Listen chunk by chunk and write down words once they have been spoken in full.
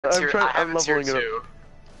I'm leveling it up.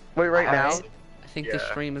 Wait, right now? I think the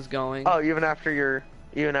stream is going. Oh, even after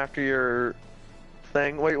your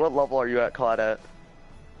thing. Wait, what level are you at, Claudette?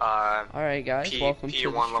 Alright guys, welcome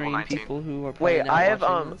to the stream, people who are playing. Wait, I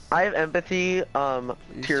have empathy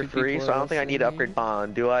tier 3, so I don't think I need to upgrade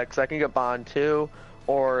bond, do I? Because I can get bond 2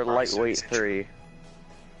 or lightweight 3.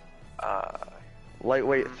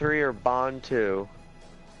 Lightweight 3 or bond 2.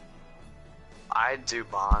 I'd do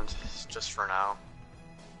bond just for now.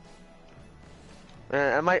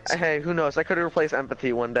 I might. Hey, who knows? I could replace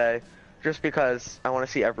empathy one day, just because I want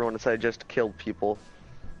to see everyone instead of just killed people.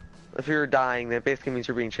 If you're dying, that basically means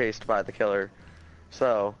you're being chased by the killer.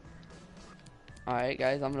 So. Alright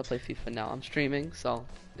guys, I'm gonna play FIFA now. I'm streaming, so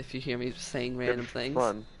if you hear me saying random things,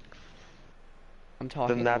 fun. I'm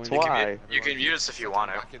talking. Then that's why. You can mute us if you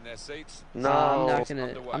want to. No.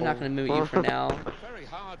 I'm not gonna mute you for now.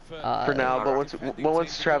 For now, but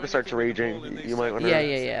once Travis starts raging, you might want to.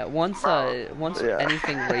 Yeah. Once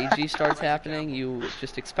anything ragey starts happening, you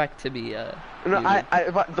just expect to be No,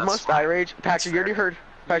 the most I rage. Patrick, you already heard.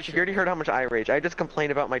 Patrick, you already heard how much I rage. I just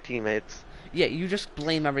complain about my teammates. Yeah, you just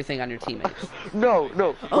blame everything on your teammates. No.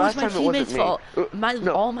 Oh, last it's my time teammates' fault.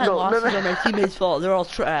 All my losses are my teammates' fault. They're all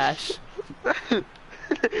trash.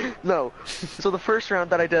 No. So the first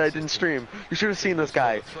round that I didn't stream. You should have seen this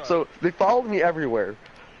guy. So they followed me everywhere.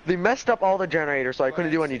 They messed up all the generators, so I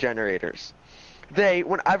couldn't do any generators.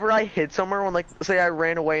 Whenever I hid somewhere, when say I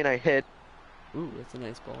ran away and I hid. Ooh, that's a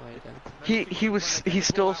nice ball right there. He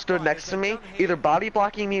still stood next to me, either body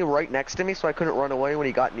blocking me right next to me, so I couldn't run away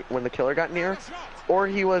when the killer got near, or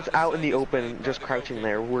he was out in the open, just crouching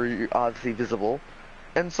there, where you're obviously visible.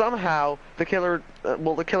 And somehow the killer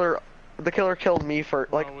killed me for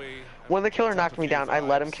when the killer knocked me down. I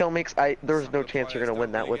let him kill me because there was no chance you're gonna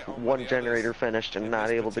win that with one generator finished and not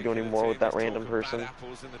able to do any more with that random person.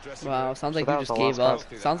 Wow, sounds like you just gave up.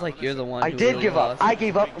 Sounds like you're the one. I did give up. I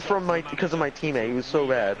gave up because of my teammate. He was so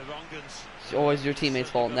bad. It's always your teammate's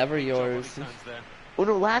fault, never yours. Well,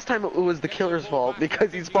 no, last time it was the killer's fault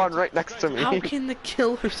because he spawned right next to me. How can the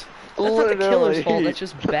killer's? That's not the killer's fault. That's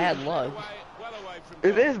just bad luck.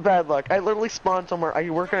 It is bad luck. I literally spawned somewhere. I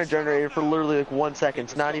work on a generator for literally 1 second.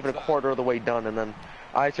 It's not even a quarter of the way done, and then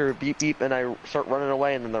I hear beep beep, and I start running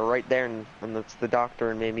away, and then they're right there, and it's the doctor,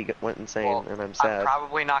 and made me went insane, and I'm sad. I'm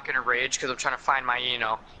probably not gonna rage because I'm trying to find my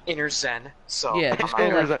inner zen. So yeah, just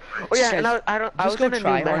go. Oh yeah, and I was go in a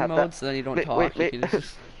try new map mode so then you don't talk.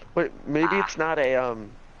 Wait, maybe it's not a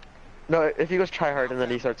No, if he goes try hard and then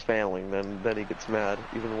he starts failing, then he gets mad,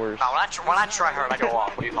 even worse. No, when I try hard, I go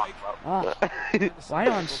off. What are you talking about? Oh, why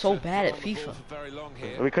am I so bad at FIFA?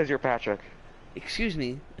 Because you're Patrick. Excuse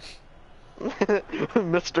me.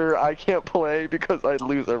 Mister, I can't play because I'd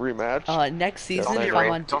lose every match. Next season, if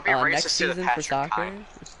I'm on next season for soccer.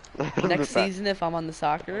 Next season, if I'm on the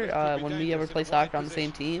soccer, when we ever play soccer on the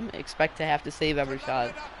same team, expect to have to save every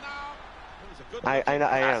shot. I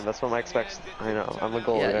am. That's what I expect. I know. I'm a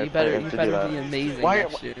goalie. Yeah, you better be amazing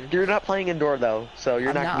next year. You're not playing indoor though, so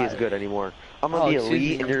you're not gonna be as good anymore. I'm gonna be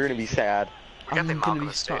elite, and you're gonna be sad. I'm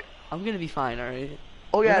gonna be fine. All right.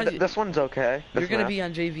 Oh yeah, this one's okay. You're gonna be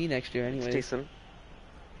on JV next year, anyways. Jason.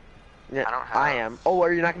 Yeah, I am. Oh,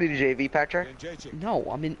 are you not gonna do JV, Patrick? No,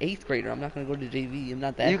 I'm in 8th grader. I'm not gonna go to JV. I'm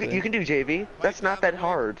not that good. You can do JV. That's not that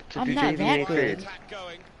hard to do JV in 8th grade.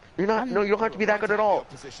 You're not. No, you don't have to be that good at all.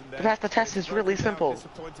 To pass the test is really simple.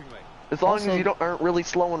 As long as you aren't really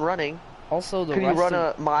slow and running. Also, can you run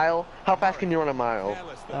a mile? How fast can you run a mile?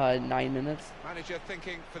 9 minutes.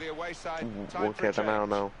 Okay, then I don't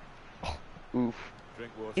know. Oof.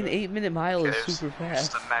 An 8-minute mile is super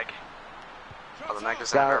fast. Just a meg. Oh, the meg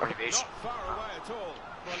is an motivation.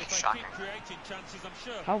 Shocking.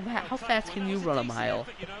 How fast can you run a mile?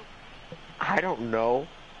 I don't know.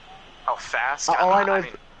 How fast? All I know is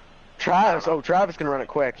Travis. Oh, Travis can run it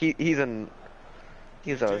quick. He's a run.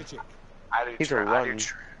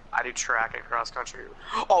 I do track and cross country.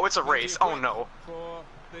 Oh, it's a race. Oh no.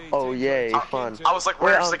 Oh yay, fun. I was like,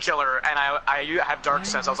 where's the killer? And I have dark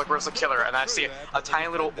sense. I was like, where's the killer? And I see a tiny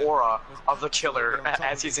little aura of the killer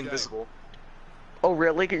as he's invisible. Oh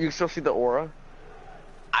really? Can you still see the aura?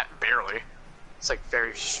 Barely. It's like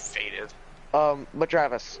very faded. But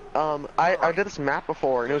Travis, I did this map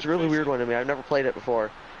before, and it was a really weird one to me. I've never played it before.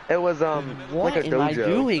 It was, what like a dojo. am I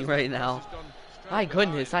doing right now? My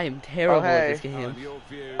goodness, I am terrible at this game.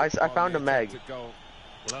 I found a Meg.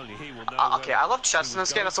 Okay, I love chests in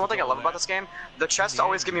this game. That's the one thing I love about this game. The chests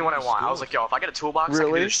always give me what I want. I was like, yo, if I get a toolbox, I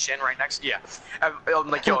can do this shin right next. Yeah. I'm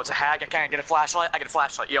like, yo, it's a hag. I can't get a flashlight. I get a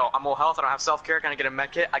flashlight. Yo, I'm low health. I don't have self care. Can I get a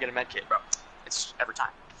med kit? I get a med kit, bro. It's every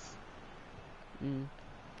time.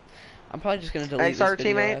 I'm probably just gonna delete this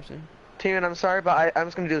video after. Team, I'm sorry, but I'm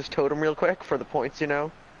just gonna do this totem real quick for the points, you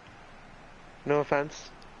know? No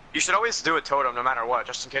offense. You should always do a totem no matter what,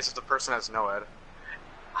 just in case if the person has no ed.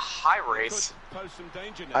 High race.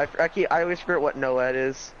 I always forget what no ed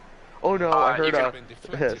is. Oh no, I heard a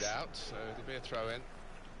hiss.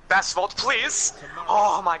 Fast vault, please!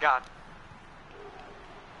 Oh my god.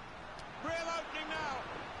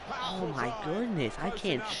 Oh my goodness, I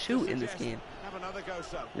can't shoot in this game.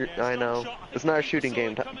 I know. It's not a shooting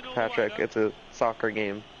game, Patrick. It's a soccer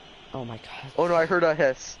game. Oh my god. Oh no, I heard a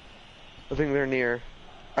hiss. I think they're near.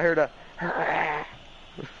 I heard a...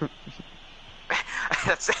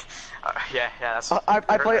 That's it. Yeah, that's...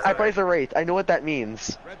 I play as a wraith. I know what that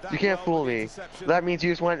means. You can't fool me. That means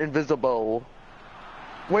you just went invisible.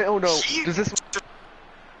 Wait, oh no. Does this...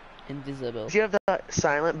 Invisible. Do you have the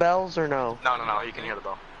silent bells or no? No, you can hear the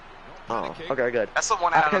bell. Oh, okay, good. That's the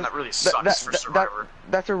one add-on that really sucks for Survivor.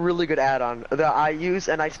 That's a really good add-on that I use,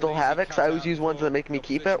 and I still have it, because I always use ones that make me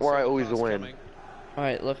keep it, or I always win.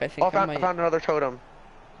 Alright, look, I think I found another totem.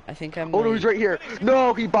 I think I'm... Oh no, he's right here.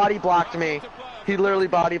 No, he body blocked me. He literally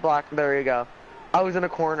body blocked. There you go. I was in a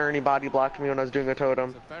corner, and he body blocked me when I was doing a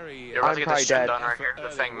totem. You're about to get this shit done right here, the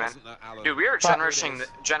thing, man. Dude, we are gen rushing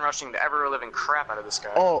the ever-living crap out of this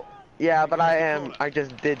guy. Oh, yeah, but I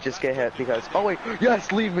just did get hit because... Oh wait,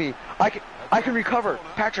 yes, leave me. I can recover.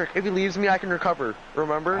 Patrick, if he leaves me, I can recover.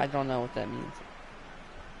 Remember? I don't know what that means.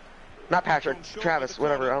 Not Patrick, Travis,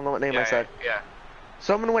 whatever. I don't know what name I said. Yeah.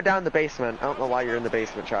 Someone went down in the basement. I don't know why you're in the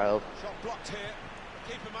basement, child.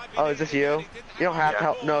 Oh, is this you? You don't have to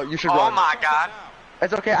help. No, you should run. Oh my god.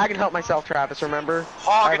 It's okay, I can help myself, Travis, remember?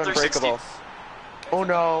 Hog I have Unbreakable. Oh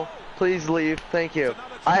no, please leave. Thank you.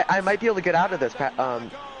 I might be able to get out of this,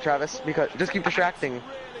 Travis, because just keep distracting.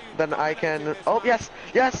 Then I can... Oh, yes,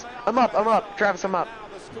 yes! I'm up. Travis, I'm up.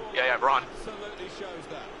 Yeah, run.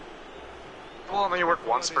 Well, then you work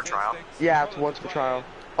once per trial. Yeah, it's once per trial.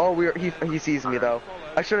 Oh, he sees me, though.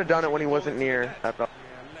 I should have done it when he wasn't near. Yeah,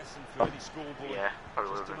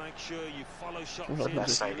 probably would have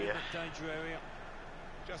best idea.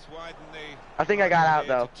 I think I got out,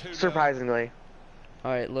 though, surprisingly.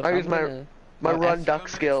 Alright, look, I use my run duck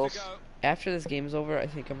skills. After this game's over, I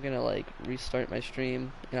think I'm gonna, like, restart my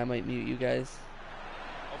stream, and I might mute you guys.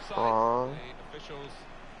 Aww.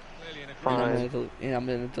 Fine. And I'm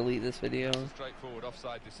gonna delete this video.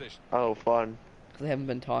 Oh, fun. Because I haven't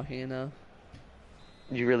been talking enough.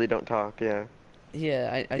 You really don't talk, yeah.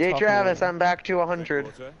 Yeah, I Yay, talk Travis, more. I'm back to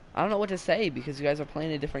 100. I don't know what to say, because you guys are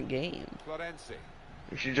playing a different game.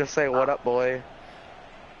 You should just say, what up, boy?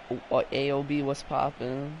 What, AOB, what's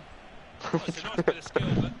poppin'?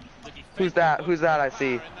 Who's that I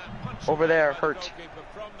see? Over there, hurt.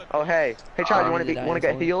 Oh, hey. Hey, child, you wanna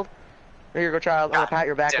get healed? Here you go, child. I'm gonna pat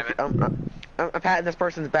your back. I'm patting this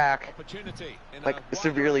person's back. Like,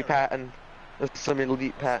 severely patting. There's some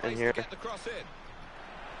elite pat in here.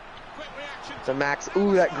 The max.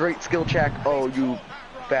 Ooh, that great skill check. Oh, you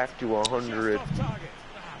back to 100.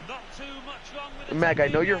 Meg, I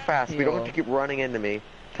know you're fast, but you don't have to keep running into me,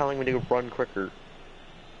 telling me to run quicker.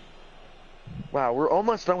 Wow, we're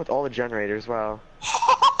almost done with all the generators, wow.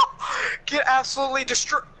 Get absolutely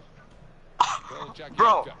destroyed.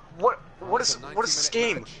 Bro, what is this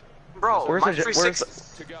game? Bro, where's my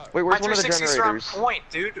 360. Wait, where's one of the 360's are on generators? point,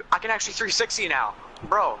 dude. I can actually 360 now.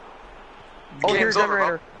 Bro. Oh, here's a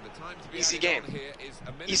generator. Easy game.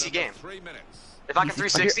 Easy game. If I can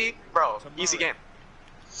 360, bro, easy game.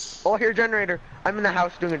 Oh, here, generator. I'm in the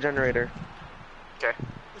house doing a generator. Okay.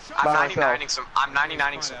 I'm 99ing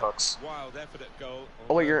some hooks.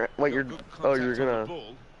 Oh wait, you're gonna.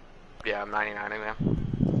 Yeah, I'm 99ing them.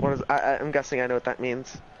 What is? I'm guessing I know what that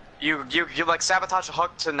means. You like sabotage a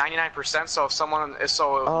hook to 99%. So if someone is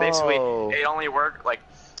basically it only work like.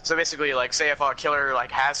 So basically, like, say if a killer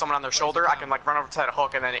like has someone on their shoulder, I can like run over to that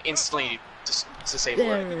hook and then instantly disable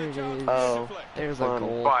it. Oh, there's a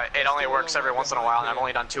goal. But it only works every once in a while, and I've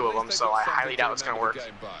only done 2 of them, so I highly doubt it's gonna work.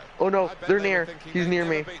 Oh no, they're near. He's near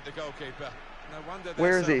me.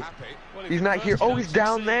 Where is he? He's not here. Oh, he's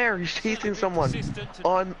down there. He's chasing someone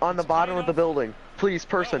on the bottom of the building. Please,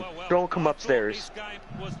 person, don't come upstairs.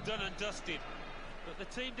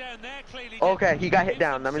 Okay, he got hit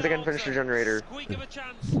down. That means I can finish the generator.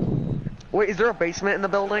 Wait, is there a basement in the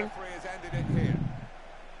building?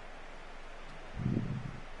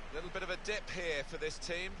 Little bit of a dip here for this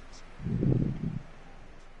team.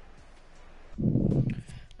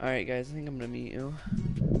 Alright guys, I think I'm gonna meet you.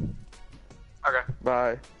 Okay.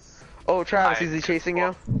 Bye. Oh, Travis, is he chasing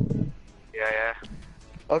you? Yeah.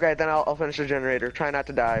 Okay, then I'll finish the generator. Try not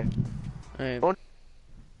to die. Alright. Oh.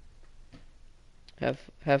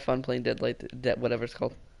 Have fun playing Dead whatever it's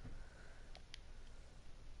called.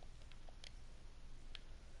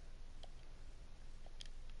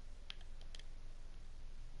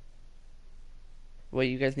 Wait,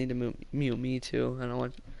 you guys need to mute me too. I don't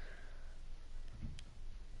want.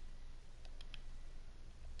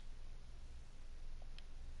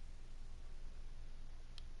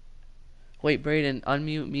 Wait, Brayden,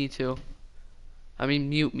 unmute me too. I mean,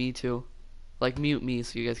 mute me too. Like, mute me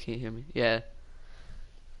so you guys can't hear me. Yeah.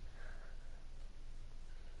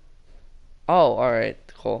 Oh, alright.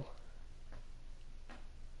 Cool.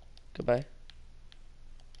 Goodbye.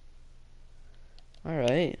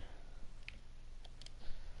 Alright.